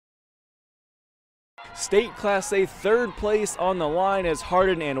State Class A third place on the line as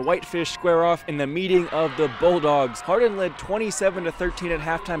Hardin and Whitefish square off in the meeting of the Bulldogs. Hardin led 27-13 at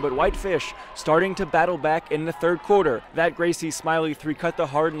halftime, but Whitefish starting to battle back in the third quarter. That Gracie Smiley three cut the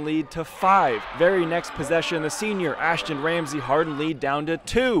Hardin lead to 5. Very next possession, the senior Ashton Ramsey Hardin lead down to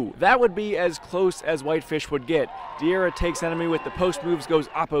 2. That would be as close as Whitefish would get. De'Ara takes enemy with the post moves, goes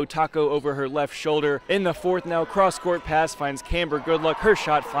Oppo Taco over her left shoulder. In the fourth now, cross-court pass finds Camber Goodluck. Her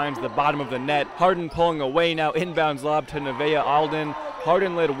shot finds the bottom of the net. Hardin pulling away now, inbounds lob to Nevaeh Alden.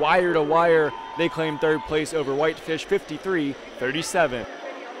 Hardin led wire to wire. They claim third place over Whitefish 53-37.